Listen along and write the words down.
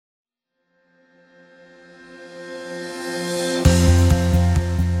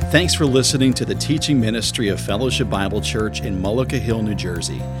Thanks for listening to the teaching ministry of Fellowship Bible Church in Mullica Hill, New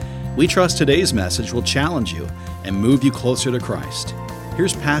Jersey. We trust today's message will challenge you and move you closer to Christ.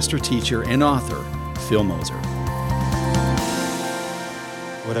 Here's pastor, teacher, and author, Phil Moser.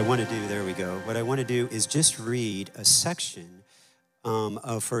 What I want to do, there we go. What I want to do is just read a section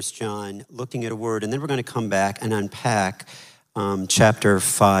of 1 John, looking at a word, and then we're going to come back and unpack chapter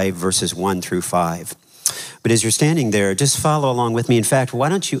 5, verses 1 through 5. But as you're standing there, just follow along with me. In fact, why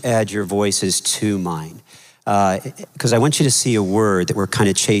don't you add your voices to mine? Because I want you to see a word that we're kind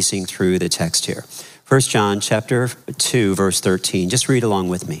of chasing through the text here. 1 John chapter 2, verse 13. Just read along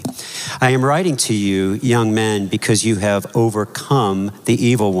with me. I am writing to you, young men, because you have overcome the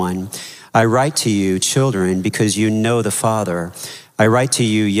evil one. I write to you, children, because you know the Father. I write to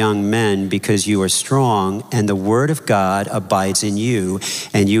you, young men, because you are strong, and the word of God abides in you,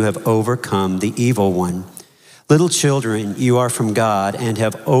 and you have overcome the evil one. Little children, you are from God and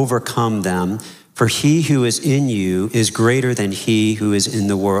have overcome them, for he who is in you is greater than he who is in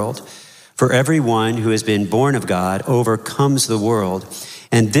the world. For everyone who has been born of God overcomes the world,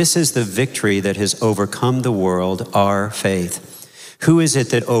 and this is the victory that has overcome the world, our faith. Who is it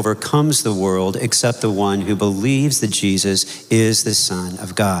that overcomes the world except the one who believes that Jesus is the Son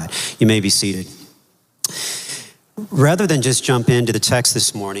of God? You may be seated. Rather than just jump into the text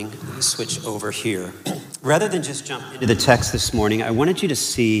this morning, let me switch over here. Rather than just jump into the text this morning, I wanted you to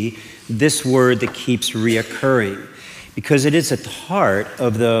see this word that keeps reoccurring, because it is at the heart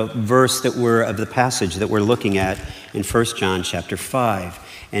of the of the passage that we're looking at in 1 John chapter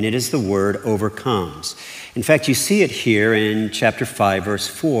 5, and it is the word overcomes. In fact, you see it here in chapter 5, verse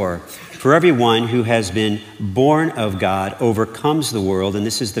 4. For everyone who has been born of God overcomes the world, and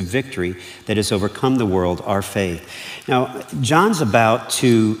this is the victory that has overcome the world, our faith. Now, John's about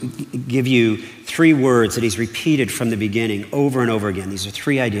to give you three words that he's repeated from the beginning over and over again. These are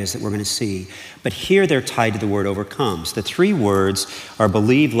three ideas that we're going to see. But here they're tied to the word overcomes. The three words are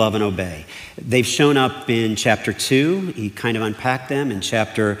believe, love, and obey. They've shown up in chapter 2. He kind of unpacked them. In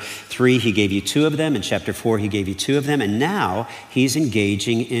chapter 3, he gave you two of them. In chapter 4, he gave you two of them. And now he's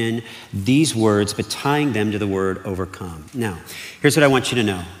engaging in these words, but tying them to the word overcome. Now, here's what I want you to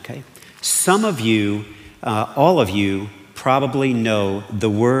know, okay? Some of you, all of you, probably know the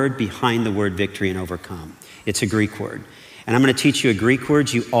word behind the word victory and overcome. It's a Greek word. And I'm going to teach you a Greek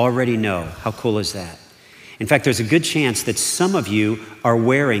word you already know. How cool is that? In fact, there's a good chance that some of you are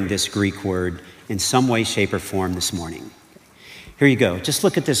wearing this Greek word in some way, shape, or form this morning. Here you go. Just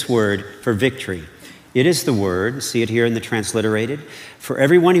look at this word for victory. It is the word, see it here in the transliterated, for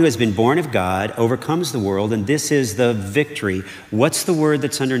everyone who has been born of God overcomes the world, and this is the victory. What's the word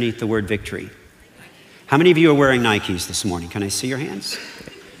that's underneath the word victory? How many of you are wearing Nikes this morning? Can I see your hands?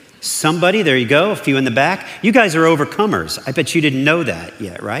 Somebody, there you go, a few in the back. You guys are overcomers. I bet you didn't know that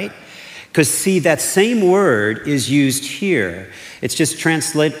yet, right? Because see, that same word is used here. It's just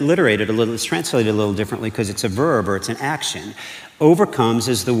transliterated a little. It's translated a little differently because it's a verb or it's an action. Overcomes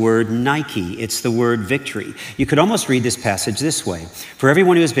is the word Nike. It's the word victory. You could almost read this passage this way. For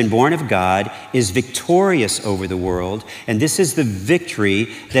everyone who has been born of God is victorious over the world, and this is the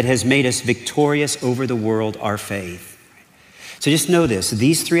victory that has made us victorious over the world, our faith. So just know this,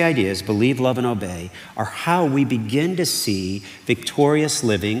 these three ideas, believe, love, and obey, are how we begin to see victorious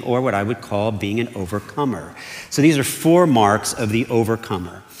living, or what I would call being an overcomer. So these are four marks of the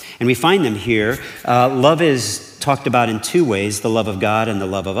overcomer. And we find them here. Love is talked about in two ways, the love of God and the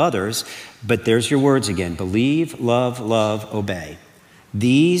love of others. But there's your words again, believe, love, obey.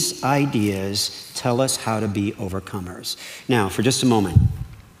 These ideas tell us how to be overcomers. Now, for just a moment,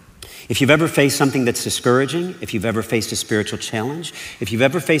 if you've ever faced something that's discouraging, if you've ever faced a spiritual challenge, if you've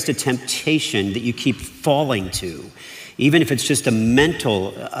ever faced a temptation that you keep falling to, even if it's just a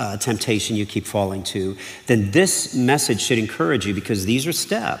mental temptation you keep falling to, then this message should encourage you, because these are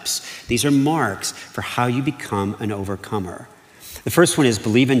steps, these are marks for how you become an overcomer. The first one is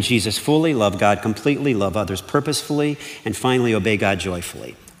believe in Jesus fully, love God completely, love others purposefully, and finally obey God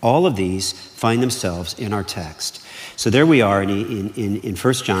joyfully. All of these find themselves in our text. So there we are in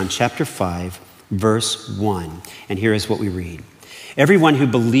 1 John chapter 5, verse 1. And here is what we read. Everyone who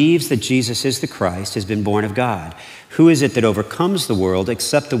believes that Jesus is the Christ has been born of God. Who is it that overcomes the world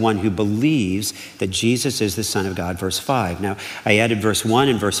except the one who believes that Jesus is the Son of God? Verse 5. Now, I added verse 1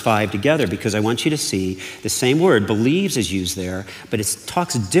 and verse 5 together because I want you to see the same word, believes, is used there, but it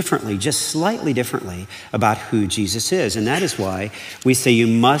talks differently, just slightly differently, about who Jesus is. And that is why we say you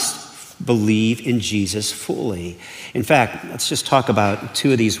must believe in Jesus fully. In fact, let's just talk about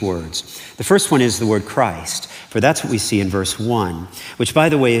two of these words. The first one is the word Christ. For that's what we see in verse 1, which, by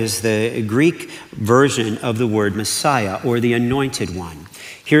the way, is the Greek version of the word Messiah, or the anointed one.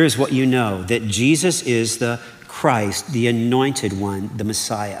 here is what you know, that Jesus is the Christ, the anointed one, the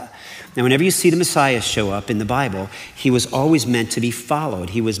Messiah. Now, whenever you see the Messiah show up in the Bible, he was always meant to be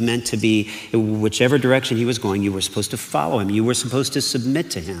followed. He was meant to be, whichever direction he was going, you were supposed to follow him. You were supposed to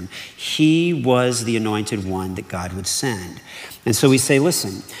submit to him. He was the anointed one that God would send. And so we say,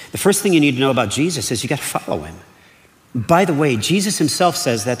 listen, the first thing you need to know about Jesus is you got to follow him. By the way, Jesus himself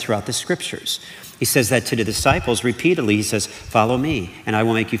says that throughout the scriptures. He says that to the disciples repeatedly. He says, follow me, and I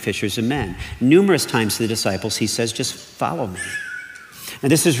will make you fishers of men. Numerous times to the disciples, he says, just follow me. Now,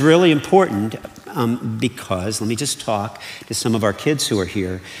 this is really important because, let me just talk to some of our kids who are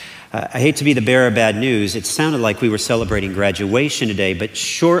here. I hate to be the bearer of bad news. It sounded like we were celebrating graduation today, but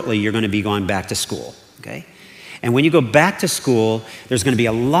shortly you're going to be going back to school, okay? And when you go back to school, there's going to be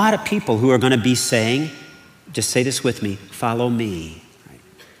a lot of people who are going to be saying, just say this with me, follow me. Right?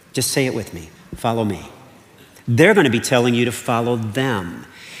 Just say it with me, follow me. They're going to be telling you to follow them.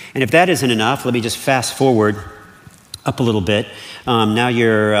 And if that isn't enough, let me just fast forward up a little bit. Now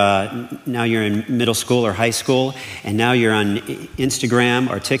you're in middle school or high school, and now you're on Instagram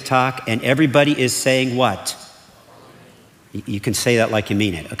or TikTok, and everybody is saying what? You can say that like you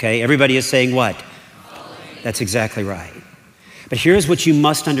mean it, okay? Everybody is saying what? That's exactly right. But here's what you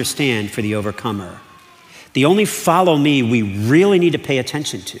must understand for the overcomer. The only follow me we really need to pay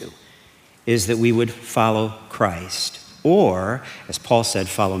attention to is that we would follow Christ. Or, as Paul said,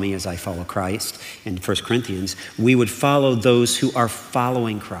 follow me as I follow Christ in 1 Corinthians, we would follow those who are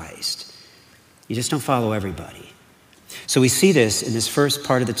following Christ. You just don't follow everybody. So we see this in this first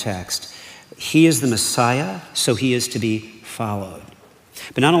part of the text. He is the Messiah, so he is to be followed.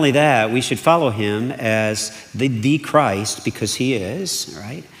 But not only that, we should follow him as the Christ because he is,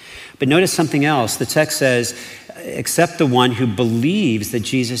 right? But notice something else. The text says, except the one who believes that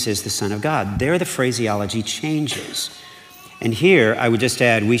Jesus is the Son of God. There the phraseology changes. And here, I would just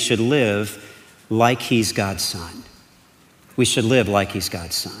add, we should live like he's God's son. We should live like he's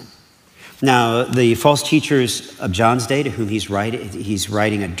God's son. Now, the false teachers of John's day, to whom he's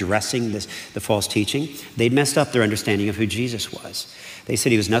writing addressing the false teaching, they'd messed up their understanding of who Jesus was. They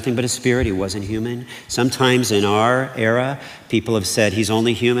said he was nothing but a spirit, he wasn't human. Sometimes in our era, people have said he's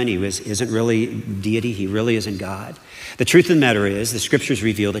only human, isn't really deity, he really isn't God. The truth of the matter is, the scriptures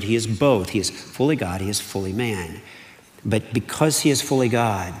reveal that he is both. He is fully God, he is fully man. But because he is fully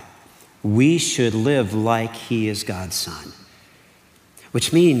God, we should live like he is God's son.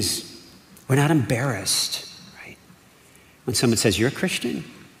 Which means we're not embarrassed, right? When someone says, you're a Christian?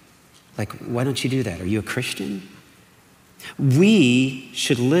 Like, why don't you do that? Are you a Christian? We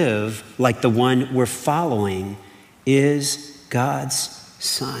should live like the one we're following is God's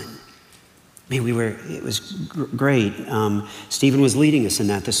son. Man, it was great. Stephen was leading us in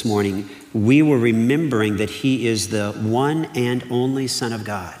that this morning. We were remembering that he is the one and only Son of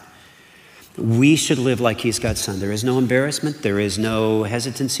God. We should live like he's God's son. There is no embarrassment. There is no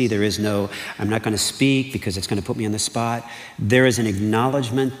hesitancy. There is no, I'm not going to speak because it's going to put me on the spot. There is an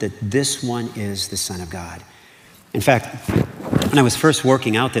acknowledgement that this one is the Son of God. In fact, when I was first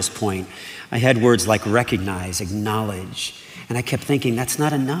working out this point, I had words like recognize, acknowledge, and I kept thinking that's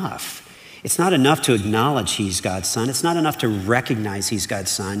not enough. It's not enough to acknowledge he's God's son. It's not enough to recognize he's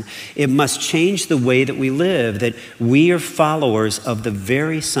God's son. It must change the way that we live, that we are followers of the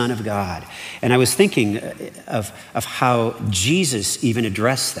very Son of God. And I was thinking of how Jesus even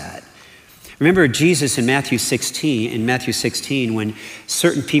addressed that. Remember Jesus in Matthew 16, when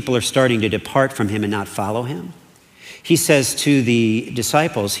certain people are starting to depart from him and not follow him, he says to the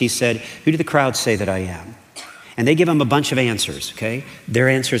disciples, he said, who do the crowd say that I am? And they give him a bunch of answers, okay? Their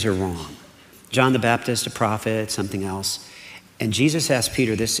answers are wrong. John the Baptist, a prophet, something else. And Jesus asked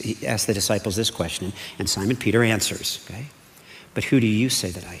he asked the disciples this question, and Simon Peter answers, okay? But who do you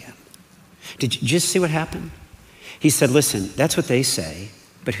say that I am? Did you just see what happened? He said, listen, that's what they say,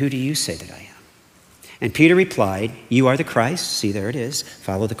 but who do you say that I am? And Peter replied, you are the Christ. See, there it is.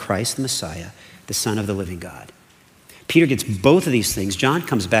 Follow the Christ, the Messiah, the Son of the living God. Peter gets both of these things. John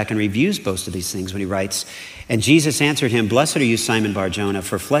comes back and reviews both of these things when he writes, and Jesus answered him, blessed are you, Simon Bar-Jonah,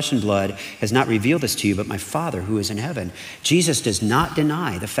 for flesh and blood has not revealed this to you, but my Father who is in heaven. Jesus does not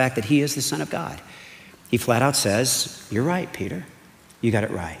deny the fact that he is the Son of God. He flat out says, you're right, Peter. You got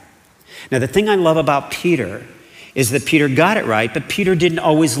it right. Now, the thing I love about Peter is that Peter got it right, but Peter didn't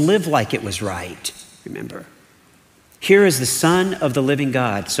always live like it was right, remember? Here is the Son of the living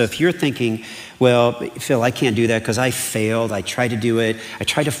God. So if you're thinking, well, Phil, I can't do that because I failed. I tried to do it. I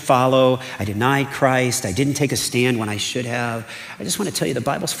tried to follow. I denied Christ. I didn't take a stand when I should have. I just want to tell you the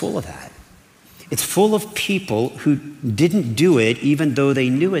Bible's full of that. It's full of people who didn't do it even though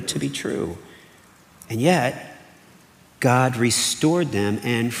they knew it to be true. And yet, God restored them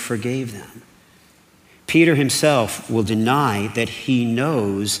and forgave them. Peter himself will deny that he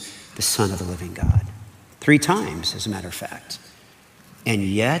knows the Son of the living God 3 times, as a matter of fact. And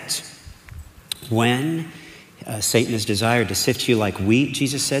yet, when Satan has desired to sift you like wheat,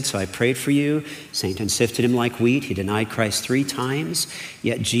 Jesus said, so I prayed for you. Satan sifted him like wheat. He denied Christ 3 times.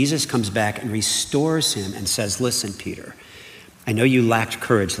 Yet Jesus comes back and restores him and says, listen, Peter, I know you lacked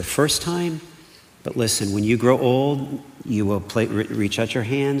courage the first time, but listen, when you grow old, you will reach out your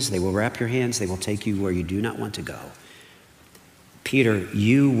hands. They will wrap your hands. They will take you where you do not want to go. Peter,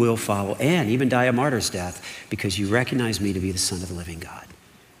 you will follow and even die a martyr's death because you recognize me to be the Son of the living God.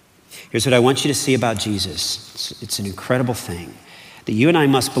 Here's what I want you to see about Jesus. It's an incredible thing that you and I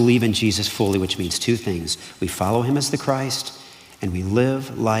must believe in Jesus fully, which means 2 things. We follow him as the Christ, and we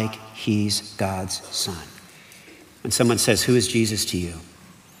live like he's God's Son. When someone says, who is Jesus to you?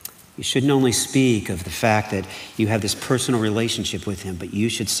 You shouldn't only speak of the fact that you have this personal relationship with him, but you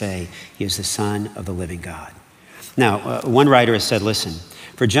should say he is the Son of the living God. Now, one writer has said, listen,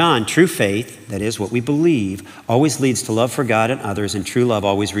 for John, true faith, that is what we believe, always leads to love for God and others, and true love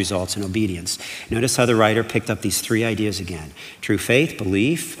always results in obedience. Notice how the writer picked up these 3 ideas again. True faith,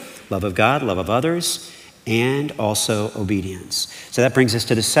 belief, love of God, love of others, and also obedience. So that brings us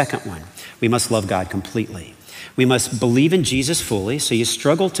to the second one. We must love God completely. We must believe in Jesus fully, so you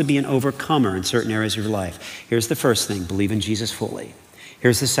struggle to be an overcomer in certain areas of your life. Here's the first thing, believe in Jesus fully.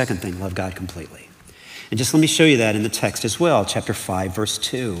 Here's the second thing, love God completely. And just let me show you that in the text as well, chapter 5, verse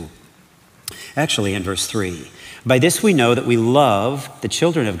 2. Actually, in verse 3. By this we know that we love the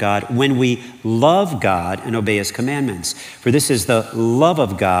children of God when we love God and obey his commandments. For this is the love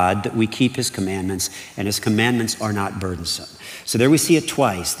of God that we keep his commandments, and his commandments are not burdensome. So there we see it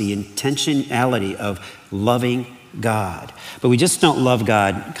twice, the intentionality of loving God. But we just don't love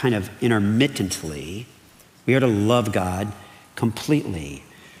God kind of intermittently. We are to love God completely.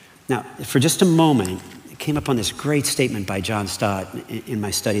 Now, for just a moment, I came upon this great statement by John Stott in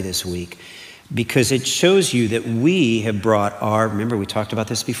my study this week, because it shows you that we have brought remember we talked about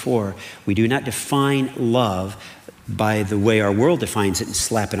this before, we do not define love by the way our world defines it and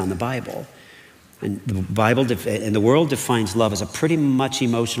slap it on the Bible. And the world defines love as a pretty much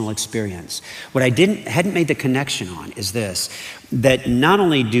emotional experience. What I hadn't made the connection on is this, that not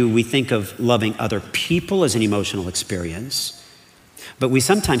only do we think of loving other people as an emotional experience, but we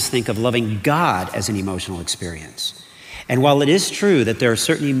sometimes think of loving God as an emotional experience. And while it is true that there are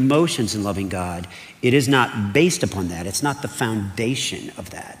certain emotions in loving God, it is not based upon that. It's not the foundation of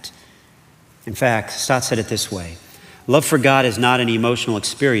that. In fact, Stott said it this way, love for God is not an emotional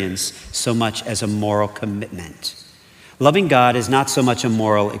experience so much as a moral commitment. Loving God is not so much a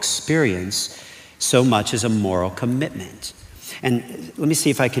moral experience so much as a moral commitment. And let me see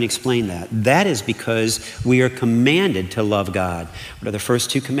if I can explain that. That is because we are commanded to love God. What are the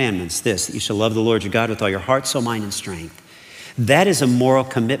first 2 commandments? This, that you shall love the Lord your God with all your heart, soul, mind, and strength. That is a moral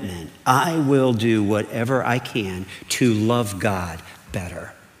commitment. I will do whatever I can to love God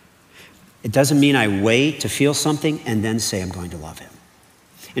better. It doesn't mean I wait to feel something and then say I'm going to love him.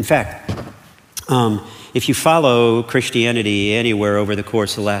 In fact, if you follow Christianity anywhere over the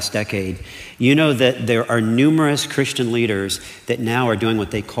course of the last decade, you know that there are numerous Christian leaders that now are doing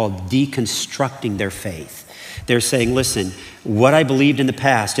what they call deconstructing their faith. They're saying, listen, what I believed in the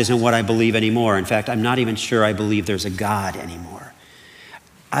past isn't what I believe anymore. In fact, I'm not even sure I believe there's a God anymore.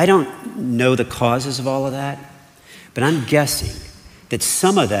 I don't know the causes of all of that, but I'm guessing that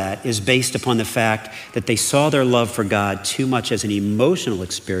some of that is based upon the fact that they saw their love for God too much as an emotional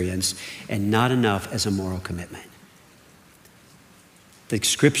experience and not enough as a moral commitment. The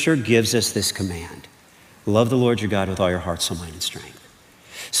scripture gives us this command. Love the Lord your God with all your heart, soul, mind, and strength.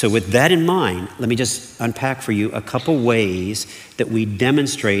 So with that in mind, let me just unpack for you a couple ways that we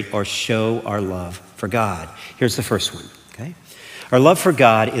demonstrate or show our love for God. Here's the first one, okay? Our love for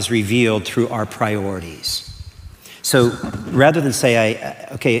God is revealed through our priorities. So rather than say,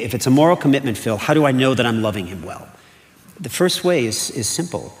 if it's a moral commitment, Phil, how do I know that I'm loving him well? The first way is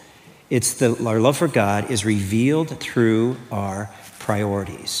simple. Our love for God is revealed through our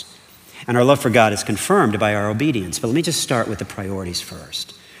priorities. And our love for God is confirmed by our obedience. But let me just start with the priorities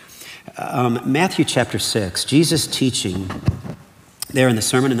first. Matthew chapter 6, Jesus teaching there in the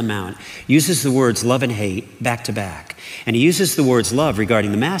Sermon on the Mount, uses the words love and hate back to back. And he uses the words love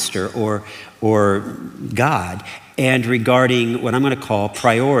regarding the master or God, and regarding what I'm going to call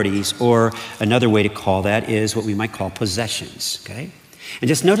priorities, or another way to call that is what we might call possessions, okay? And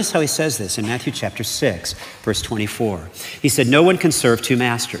just notice how he says this in Matthew chapter 6, verse 24. He said, no one can serve 2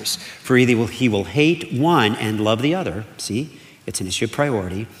 masters, for either he will hate one and love the other. See, it's an issue of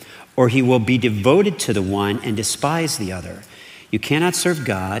priority. or he will be devoted to the one and despise the other. You cannot serve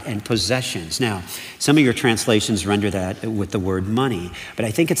God and possessions. Now, some of your translations render that with the word money, but I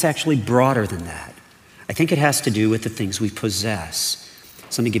think it's actually broader than that. I think it has to do with the things we possess.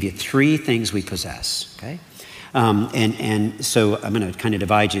 So let me give you 3 things we possess, okay? And so I'm going to kind of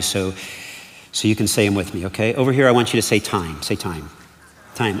divide you so you can say them with me, okay? Over here, I want you to say time. Say time.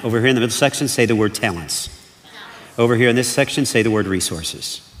 Time. Over here in the middle section, say the word talents. Over here in this section, say the word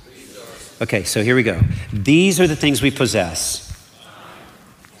resources. Okay, so here we go. These are the things we possess.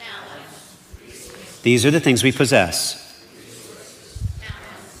 These are the things we possess.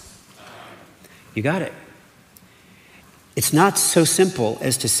 You got it. It's not so simple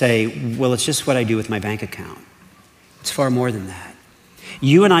as to say, well, it's just what I do with my bank account. It's far more than that.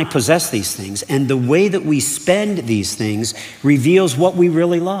 You and I possess these things, and the way that we spend these things reveals what we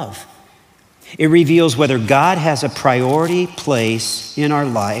really love. It reveals whether God has a priority place in our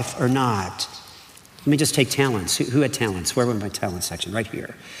life or not. Let me just take talents. Who had talents? Where was my talent section? Right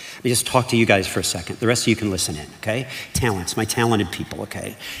here. Let me just talk to you guys for a second. The rest of you can listen in, okay? Talents, my talented people,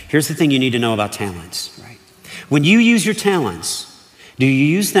 okay? Here's the thing you need to know about talents, right? When you use your talents, do you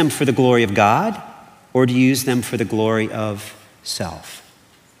use them for the glory of God, or do you use them for the glory of self?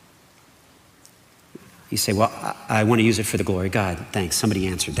 You say, well, I want to use it for the glory of God. Thanks, somebody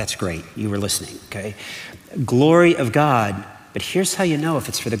answered. That's great. You were listening, okay? Glory of God, but here's how you know if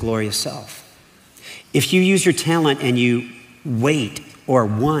it's for the glory of self. If you use your talent and you wait or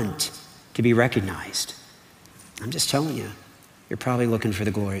want to be recognized, I'm just telling you, you're probably looking for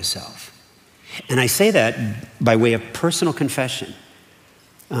the glory of self. And I say that by way of personal confession.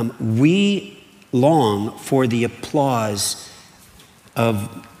 We long for the applause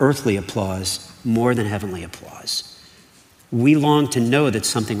of earthly applause more than heavenly applause. We long to know that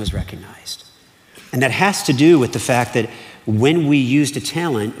something was recognized. And that has to do with the fact that when we used a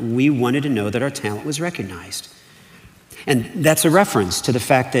talent, we wanted to know that our talent was recognized. And that's a reference to the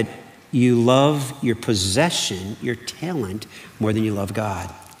fact that you love your possession, your talent, more than you love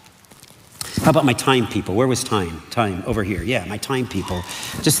God. How about my time people? Where was time? Time over here. Yeah, my time people.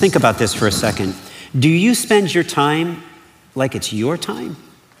 Just think about this for a second. Do you spend your time like it's your time?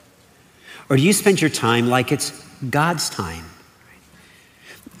 Or do you spend your time like it's God's time?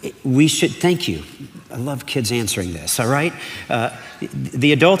 We should, thank you. I love kids answering this, all right?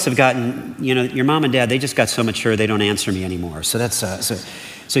 The adults have gotten, your mom and dad, they just got so mature they don't answer me anymore. So that's,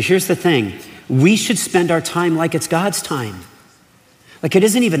 so here's the thing. We should spend our time like it's God's time. Like it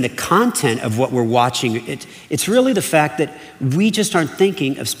isn't even the content of what we're watching. It's really the fact that we just aren't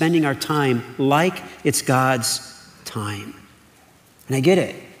thinking of spending our time like it's God's time. And I get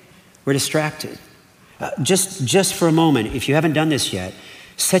it. We're distracted. Just for a moment, if you haven't done this yet,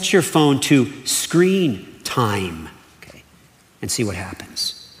 set your phone to screen time, okay, and see what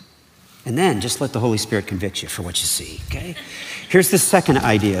happens. And then just let the Holy Spirit convict you for what you see, okay? Here's the second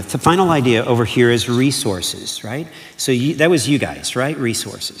idea. The final idea over here is resources, right? So that was you guys, right?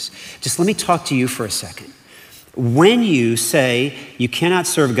 Resources. Just let me talk to you for a second. When you say you cannot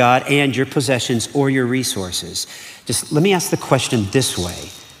serve God and your possessions or your resources, just let me ask the question this way.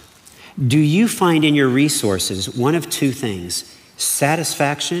 Do you find in your resources one of 2 things?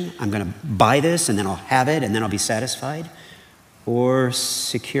 Satisfaction, I'm going to buy this and then I'll have it and then I'll be satisfied, or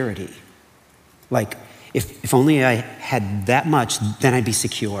security? Like, if only I had that much, then I'd be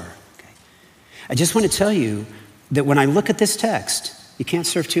secure. Okay. I just want to tell you that when I look at this text, you can't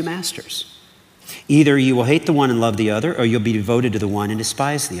serve 2 masters. Either you will hate the one and love the other, or you'll be devoted to the one and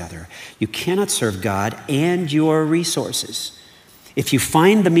despise the other. You cannot serve God and your resources. If you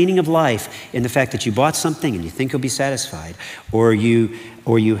find the meaning of life in the fact that you bought something and you think you'll be satisfied, or you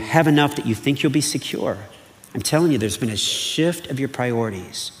have enough that you think you'll be secure, I'm telling you, there's been a shift of your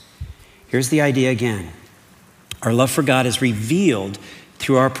priorities. Here's the idea again. Our love for God is revealed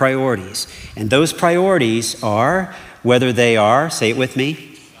through our priorities. And those priorities are, whether they are, say it with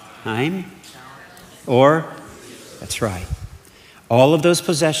me, time, or, that's right. All of those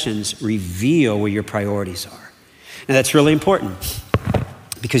possessions reveal where your priorities are. Now that's really important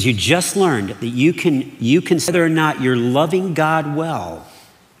because you just learned that you can whether or not you're loving God well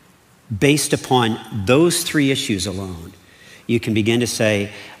based upon those 3 issues alone. You can begin to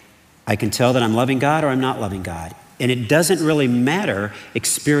say, I can tell that I'm loving God or I'm not loving God. And it doesn't really matter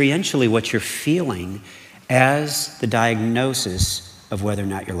experientially what you're feeling as the diagnosis of whether or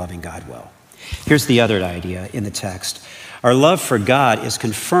not you're loving God well. Here's the other idea in the text. Our love for God is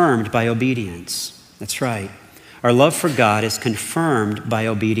confirmed by obedience. That's right. Our love for God is confirmed by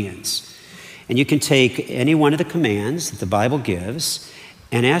obedience. And you can take any one of the commands that the Bible gives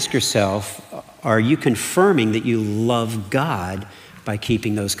and ask yourself, are you confirming that you love God by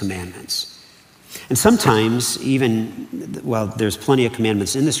keeping those commandments. And sometimes, even, well, there's plenty of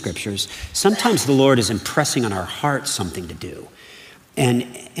commandments in the scriptures, sometimes the Lord is impressing on our hearts something to do. And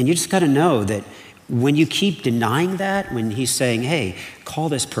you just got to know that when you keep denying that, when he's saying, hey, call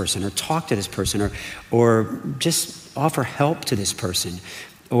this person or talk to this person or just offer help to this person,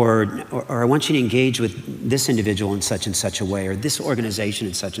 or I want you to engage with this individual in such and such a way, or this organization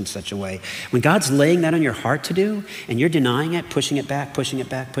in such and such a way. When God's laying that on your heart to do, and you're denying it, pushing it back,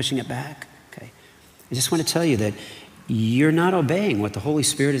 okay, I just want to tell you that you're not obeying what the Holy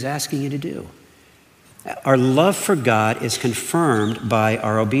Spirit is asking you to do. Our love for God is confirmed by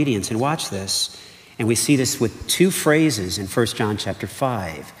our obedience. And watch this. And we see this with two phrases in 1 John chapter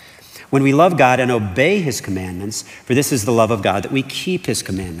 5. When we love God and obey his commandments, for this is the love of God, that we keep his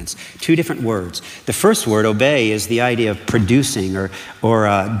commandments. Two different words. The first word, obey, is the idea of producing or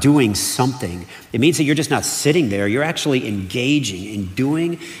doing something. It means that you're just not sitting there. You're actually engaging in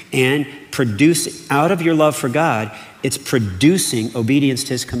doing and producing. Out of your love for God, it's producing obedience to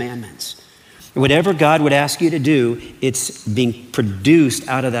his commandments. Whatever God would ask you to do, it's being produced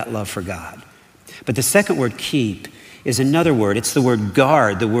out of that love for God. But the second word, keep, is another word. It's the word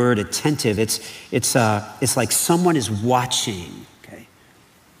guard, the word attentive. It's like someone is watching, okay?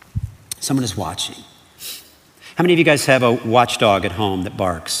 Someone is watching. How many of you guys have a watchdog at home that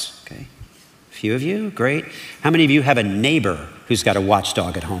barks, okay? A few of you, great. How many of you have a neighbor who's got a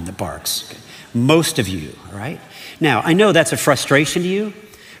watchdog at home that barks? Okay. Most of you, all right? Now, I know that's a frustration to you,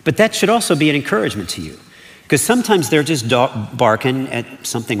 but that should also be an encouragement to you. Because sometimes they're just barking at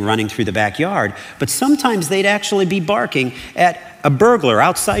something running through the backyard, but sometimes they'd actually be barking at a burglar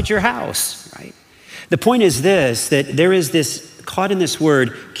outside your house, right? The point is this, that there is this, caught in this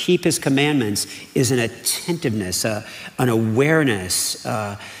word, keep his commandments, is an attentiveness, an awareness.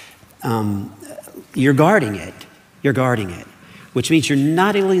 You're guarding it, which means you're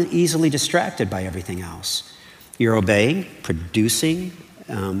not easily distracted by everything else. You're obeying, producing,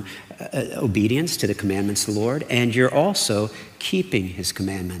 obedience to the commandments of the Lord, and you're also keeping his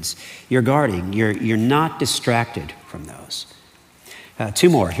commandments. You're guarding. You're not distracted from those. Two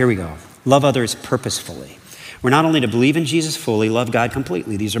more. Here we go. Love others purposefully. We're not only to believe in Jesus fully, love God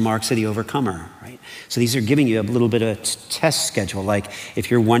completely. These are marks of the overcomer, right? So these are giving you a little bit of a test schedule. Like if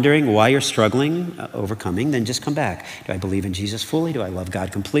you're wondering why you're struggling, overcoming, then just come back. Do I believe in Jesus fully? Do I love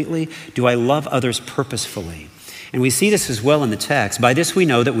God completely? Do I love others purposefully? And we see this as well in the text. By this we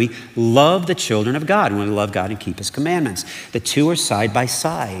know that we love the children of God when we love God and keep his commandments. The two are side by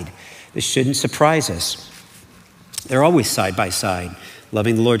side. This shouldn't surprise us. They're always side by side.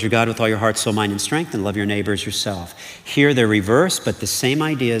 Loving the Lord your God with all your heart, soul, mind, and strength, and love your neighbor as yourself. Here they're reversed, but the same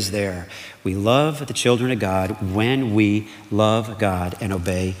idea is there. We love the children of God when we love God and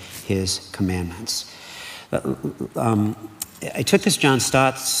obey his commandments. I took this John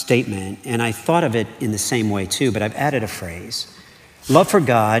Stott statement and I thought of it in the same way too, but I've added a phrase. Love for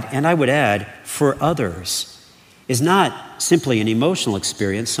God, and I would add, for others, is not simply an emotional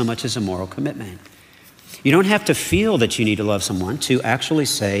experience so much as a moral commitment. You don't have to feel that you need to love someone to actually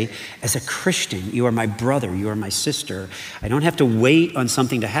say, as a Christian, you are my brother, you are my sister. I don't have to wait on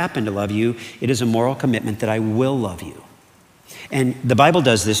something to happen to love you. It is a moral commitment that I will love you. And the Bible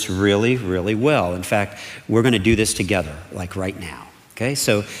does this really, really well. In fact, we're going to do this together, like right now. Okay,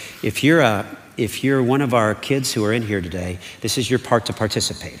 so if you're one of our kids who are in here today, this is your part to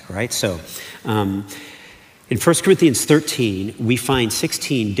participate. All right, so in 1 Corinthians 13, we find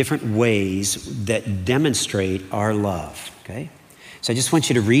 16 different ways that demonstrate our love. Okay, so I just want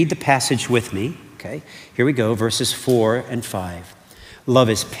you to read the passage with me. Okay, here we go, verses 4 and 5. Love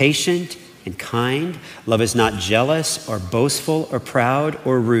is patient and kind. Love is not jealous or boastful or proud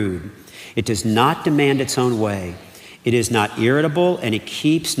or rude. It does not demand its own way. It is not irritable, and it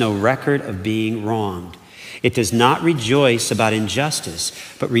keeps no record of being wronged. It does not rejoice about injustice,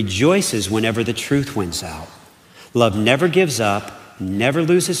 but rejoices whenever the truth wins out. Love never gives up, never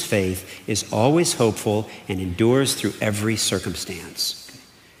loses faith, is always hopeful, and endures through every circumstance.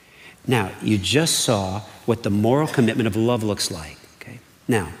 Now, you just saw what the moral commitment of love looks like. Okay?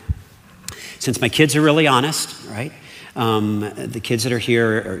 Now, since my kids are really honest, right? The kids that are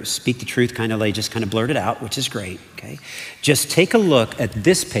here speak the truth kind of, they just kind of blurt it out, which is great, okay? Just take a look at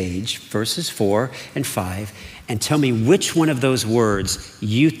this page, verses 4 and 5, and tell me which one of those words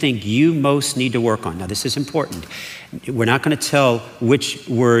you think you most need to work on. Now, this is important. We're not going to tell which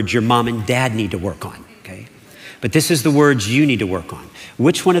words your mom and dad need to work on, okay? But this is the words you need to work on.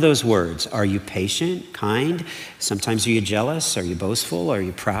 Which one of those words? Are you patient, kind? Sometimes are you jealous? Are you boastful? Are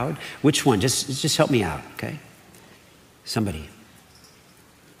you proud? Which one? Just help me out, okay? Somebody.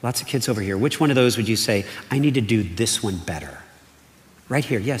 Lots of kids over here. Which one of those would you say, I need to do this one better? Right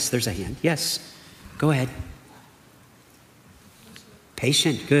here. Yes, there's a hand. Yes. Go ahead.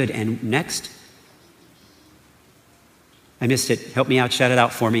 Patient. Good. And next? I missed it. Help me out. Shout it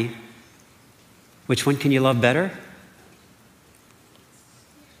out for me. Which one can you love better?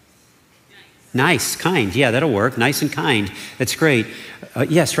 Nice. Kind. Yeah, that'll work. Nice and kind. That's great.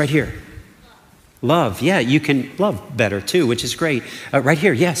 Yes, right here. Love. Yeah, you can love better too, which is great. Right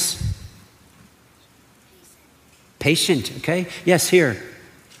here. Yes. Patient. Okay. Yes, here.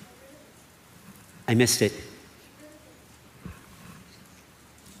 I missed it.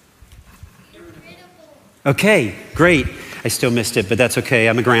 Okay, great. I still missed it, but that's okay.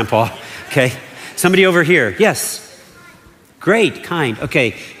 I'm a grandpa. Okay. Somebody over here. Yes. Great, kind. Okay,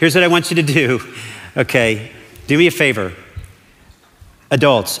 here's what I want you to do. Okay, do me a favor.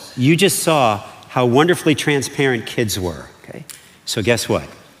 Adults, you just saw how wonderfully transparent kids were. Okay, so guess what?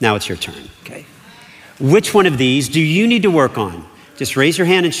 Now it's your turn. Okay. Which one of these do you need to work on? Just raise your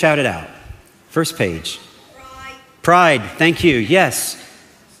hand and shout it out. First page. Pride. Thank you. Yes.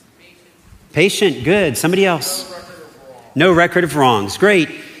 Patient. Good. Somebody else. No record of wrongs. Great.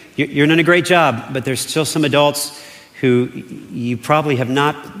 You're doing a great job, but there's still some adults who you probably have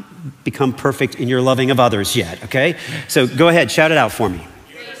not become perfect in your loving of others yet, okay? So go ahead, shout it out for me.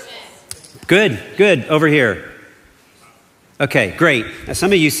 Good, good. Over here. Okay, great. Now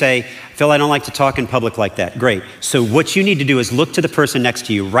some of you say, Phil, I don't like to talk in public like that. Great. So what you need to do is look to the person next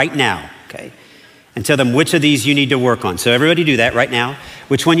to you right now, okay? And tell them which of these you need to work on. So everybody do that right now.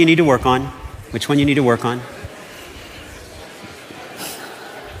 Which one you need to work on? Which one you need to work on?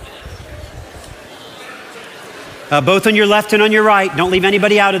 Both on your left and on your right. Don't leave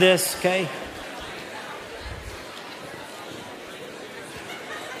anybody out of this, okay?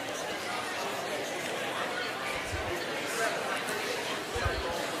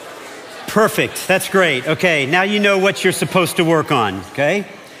 Perfect. That's great. Okay, now you know what you're supposed to work on, okay?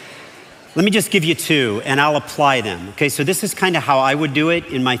 Let me just give you two, and I'll apply them. Okay, so this is kind of how I would do it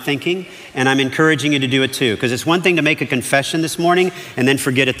in my thinking, and I'm encouraging you to do it too, because it's one thing to make a confession this morning and then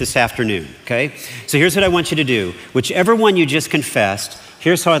forget it this afternoon, okay? So here's what I want you to do. Whichever one you just confessed,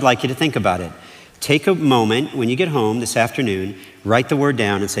 here's how I'd like you to think about it. Take a moment when you get home this afternoon, write the word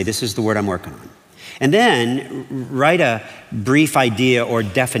down and say, this is the word I'm working on. And then write a brief idea or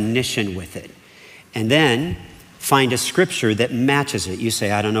definition with it. And then find a scripture that matches it. You say,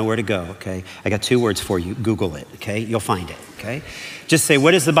 I don't know where to go, okay? I got two words for you. Google it, okay? You'll find it, okay? Just say,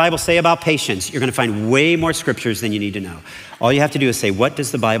 what does the Bible say about patience? You're gonna find way more scriptures than you need to know. All you have to do is say, what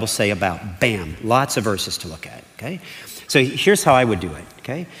does the Bible say about? Bam, lots of verses to look at, okay? So here's how I would do it,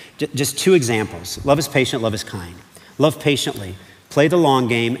 okay? Just two examples. Love is patient, love is kind. Love patiently. Play the long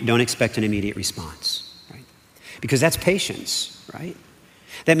game, don't expect an immediate response, right? Because that's patience, right?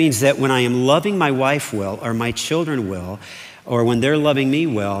 That means that when I am loving my wife well, or my children well, or when they're loving me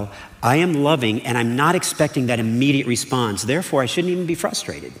well, I am loving and I'm not expecting that immediate response. Therefore, I shouldn't even be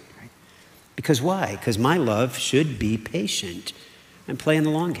frustrated. Right? Because why? Because my love should be patient and playing the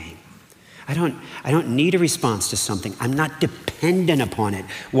long game. I don't need a response to something. I'm not dependent upon it.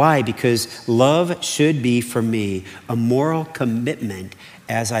 Why? Because love should be for me a moral commitment.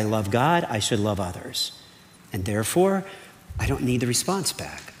 As I love God, I should love others. And therefore, I don't need the response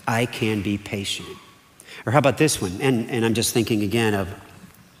back. I can be patient. Or how about this one? And I'm just thinking again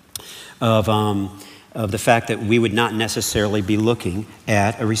of the fact that we would not necessarily be looking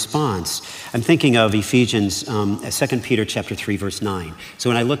at a response. I'm thinking of Ephesians, 2 Peter chapter 3, verse 9. So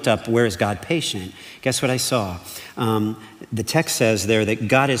when I looked up, where is God patient? Guess what I saw? The text says there that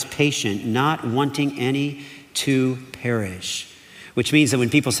God is patient, not wanting any to perish. Which means that when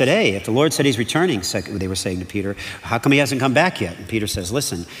people said, hey, if the Lord said he's returning, they were saying to Peter, how come he hasn't come back yet? And Peter says,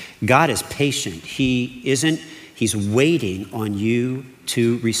 listen, God is patient. He's waiting on you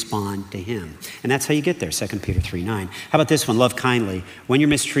to respond to him. And that's how you get there, 2 Peter 3:9. How about this one? Love kindly. When you're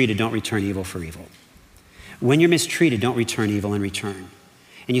mistreated, don't return evil for evil. When you're mistreated, don't return evil in return.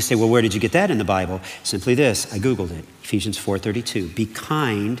 And you say, well, where did you get that in the Bible? Simply this, I Googled it, Ephesians 4:32. Be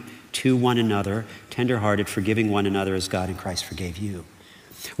kind to one another, tenderhearted, forgiving one another as God in Christ forgave you.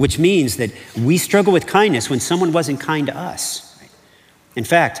 Which means that we struggle with kindness when someone wasn't kind to us. In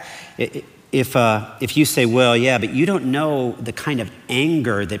fact, if you say, well, yeah, but you don't know the kind of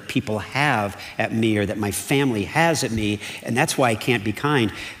anger that people have at me or that my family has at me, and that's why I can't be kind,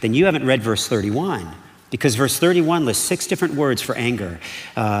 then you haven't read verse 31. Because verse 31 lists 6 different words for anger,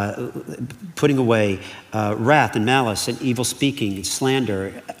 putting away wrath and malice and evil speaking and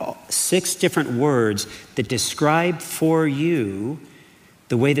slander. 6 different words that describe for you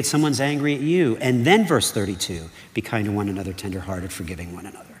the way that someone's angry at you. And then verse 32, be kind to one another, tenderhearted, forgiving one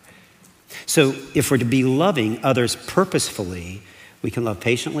another. So if we're to be loving others purposefully, We can love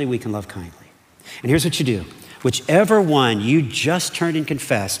patiently, we can love kindly. And here's what you do. Whichever one you just turned and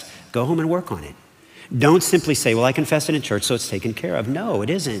confessed, go home and work on it. Don't simply say, well, I confessed it in church, so it's taken care of. No, it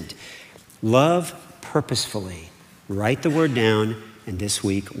isn't. Love purposefully. Write the word down, and this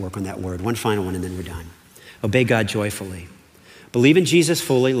week, work on that word. One final one, and then we're done. Obey God joyfully. Believe in Jesus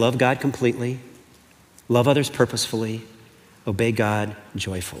fully. Love God completely. Love others purposefully. Obey God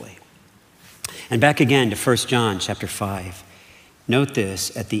joyfully. And back again to 1 John chapter 5. Note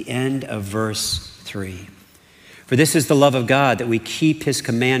this at the end of verse 3. For this is the love of God, that we keep his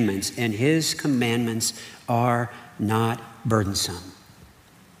commandments, and his commandments are not burdensome.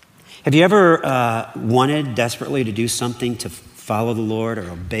 Have you ever wanted desperately to do something to follow the Lord or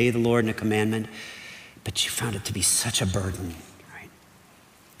obey the Lord in a commandment, but you found it to be such a burden, right?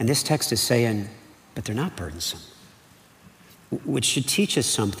 And this text is saying, but they're not burdensome, which should teach us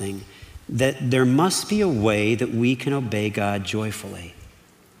something, that there must be a way that we can obey God joyfully.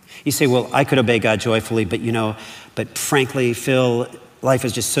 You say, well, I could obey God joyfully, but frankly, Phil, life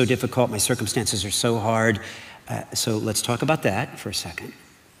is just so difficult. My circumstances are so hard. So let's talk about that for a second.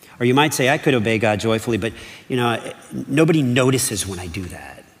 Or you might say, I could obey God joyfully, but nobody notices when I do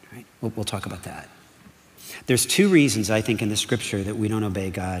that. Right? We'll talk about that. There's two reasons I think in the scripture that we don't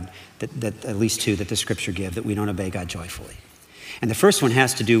obey God, that at least two that the scripture give, that we don't obey God joyfully. And the first one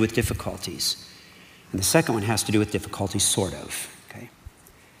has to do with difficulties. And the second one has to do with difficulties, sort of.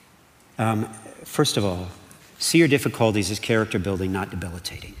 First of all, see your difficulties as character building, not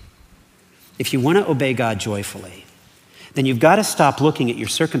debilitating. If you want to obey God joyfully, then you've got to stop looking at your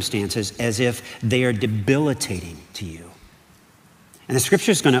circumstances as if they are debilitating to you. And the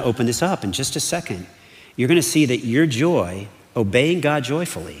scripture is going to open this up in just a second. You're going to see that your joy, obeying God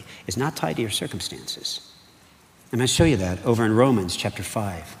joyfully, is not tied to your circumstances. I'm going to show you that over in Romans chapter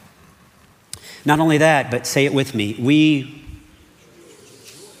 5. Not only that, but say it with me.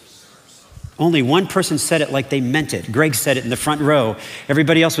 Only one person said it like they meant it. Greg said it in the front row.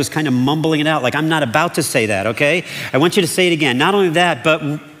 Everybody else was kind of mumbling it out like, I'm not about to say that, okay? I want you to say it again. Not only that,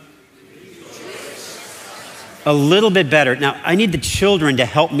 but a little bit better. Now, I need the children to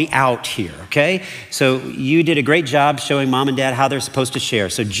help me out here, okay? So you did a great job showing mom and dad how they're supposed to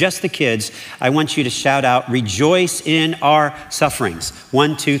share. So just the kids, I want you to shout out, rejoice in our sufferings.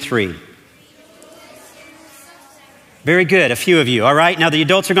 1, 2, 3. Very good, a few of you, all right? Now the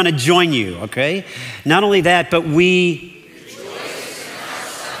adults are going to join you, okay? Not only that, but we rejoice in our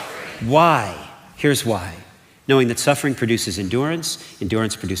suffering. Why? Here's why. Knowing that suffering produces endurance,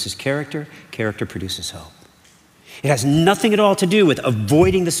 endurance produces character, character produces hope. It has nothing at all to do with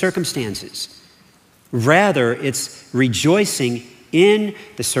avoiding the circumstances. Rather, it's rejoicing in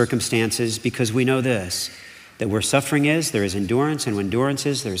the circumstances because we know this, that where suffering is, there is endurance, and where endurance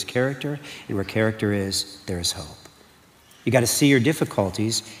is, there is character, and where character is, there is hope. You got to see your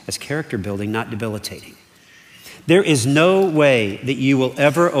difficulties as character building, not debilitating. There is no way that you will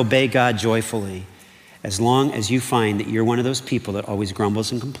ever obey God joyfully as long as you find that you're one of those people that always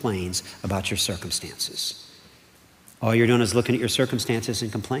grumbles and complains about your circumstances. All you're doing is looking at your circumstances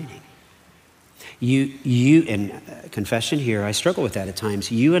and complaining. You in confession here, I struggle with that at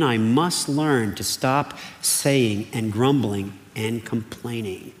times. You and I must learn to stop saying and grumbling and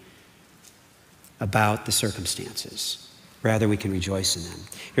complaining about the circumstances. Rather, we can rejoice in them.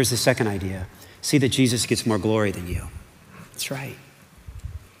 Here's the second idea. See that Jesus gets more glory than you. That's right.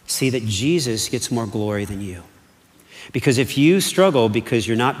 See that Jesus gets more glory than you. Because if you struggle because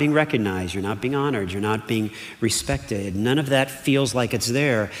you're not being recognized, you're not being honored, you're not being respected, none of that feels like it's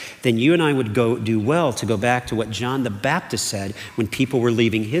there, then you and I would do well to go back to what John the Baptist said when people were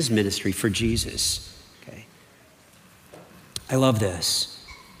leaving his ministry for Jesus. Okay. I love this.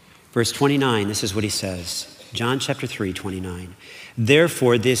 Verse 29, this is what he says. John chapter 3, 29.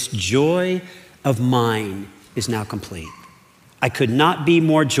 Therefore, this joy of mine is now complete. I could not be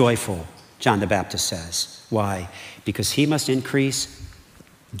more joyful, John the Baptist says. Why? Because he must increase,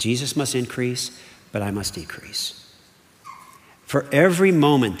 Jesus must increase, but I must decrease. For every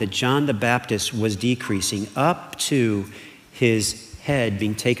moment that John the Baptist was decreasing up to his head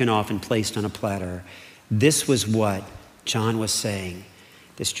being taken off and placed on a platter, this was what John was saying.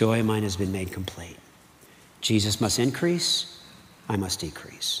 This joy of mine has been made complete. Jesus must increase, I must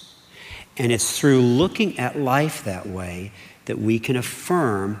decrease. And it's through looking at life that way that we can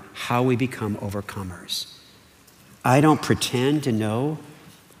affirm how we become overcomers. I don't pretend to know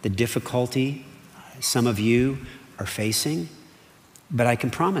the difficulty some of you are facing, but I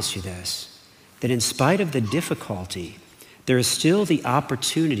can promise you this, that in spite of the difficulty, there is still the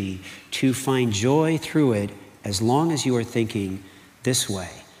opportunity to find joy through it as long as you are thinking this way.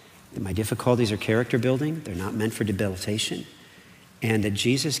 That my difficulties are character building, they're not meant for debilitation. and that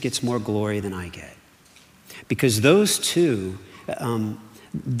Jesus gets more glory than I get. Because those two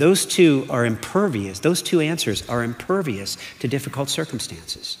are impervious. Those two answers are impervious to difficult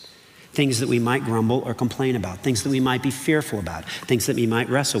circumstances. Things that we might grumble or complain about, things that we might be fearful about, things that we might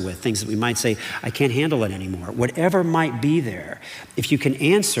wrestle with, things that we might say, I can't handle it anymore. Whatever might be there, if you can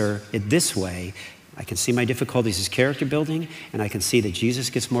answer it this way, I can see my difficulties as character building, and I can see that Jesus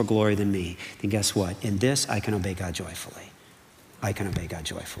gets more glory than me, then guess what? In this, I can obey God joyfully. I can obey God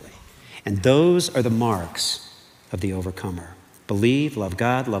joyfully. And those are the marks of the overcomer. Believe, love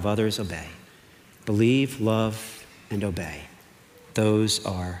God, love others, obey. Believe, love, and obey. Those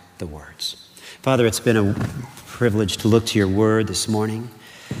are the words. Father, it's been a privilege to look to your word this morning,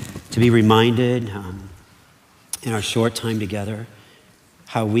 to be reminded in our short time together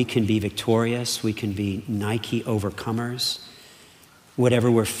how we can be victorious, we can be Nike overcomers. Whatever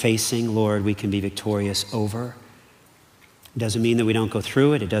we're facing, Lord, we can be victorious over. It doesn't mean that we don't go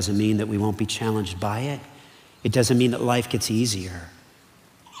through it. It doesn't mean that we won't be challenged by it. It doesn't mean that life gets easier.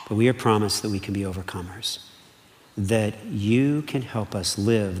 But we are promised that we can be overcomers, that you can help us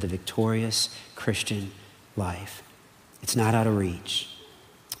live the victorious Christian life. It's not out of reach.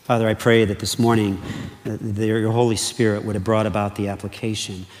 Father, I pray that this morning your Holy Spirit would have brought about the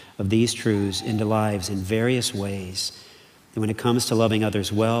application of these truths into lives in various ways. That when it comes to loving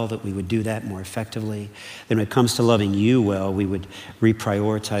others well, that we would do that more effectively. That when it comes to loving you well, we would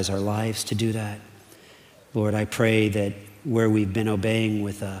reprioritize our lives to do that. Lord, I pray that where we've been obeying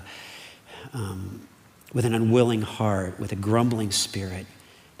with an unwilling heart, with a grumbling spirit,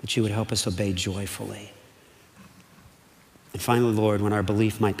 that you would help us obey joyfully. And finally, Lord, when our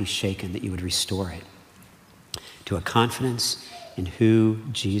belief might be shaken, that you would restore it to a confidence in who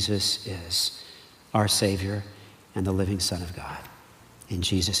Jesus is, our Savior and the living Son of God. In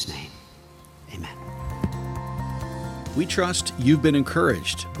Jesus' name, amen. We trust you've been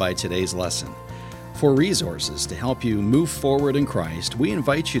encouraged by today's lesson. For resources to help you move forward in Christ, we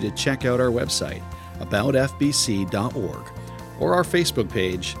invite you to check out our website, aboutfbc.org, or our Facebook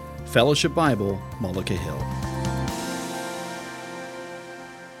page, Fellowship Bible, Mullica Hill.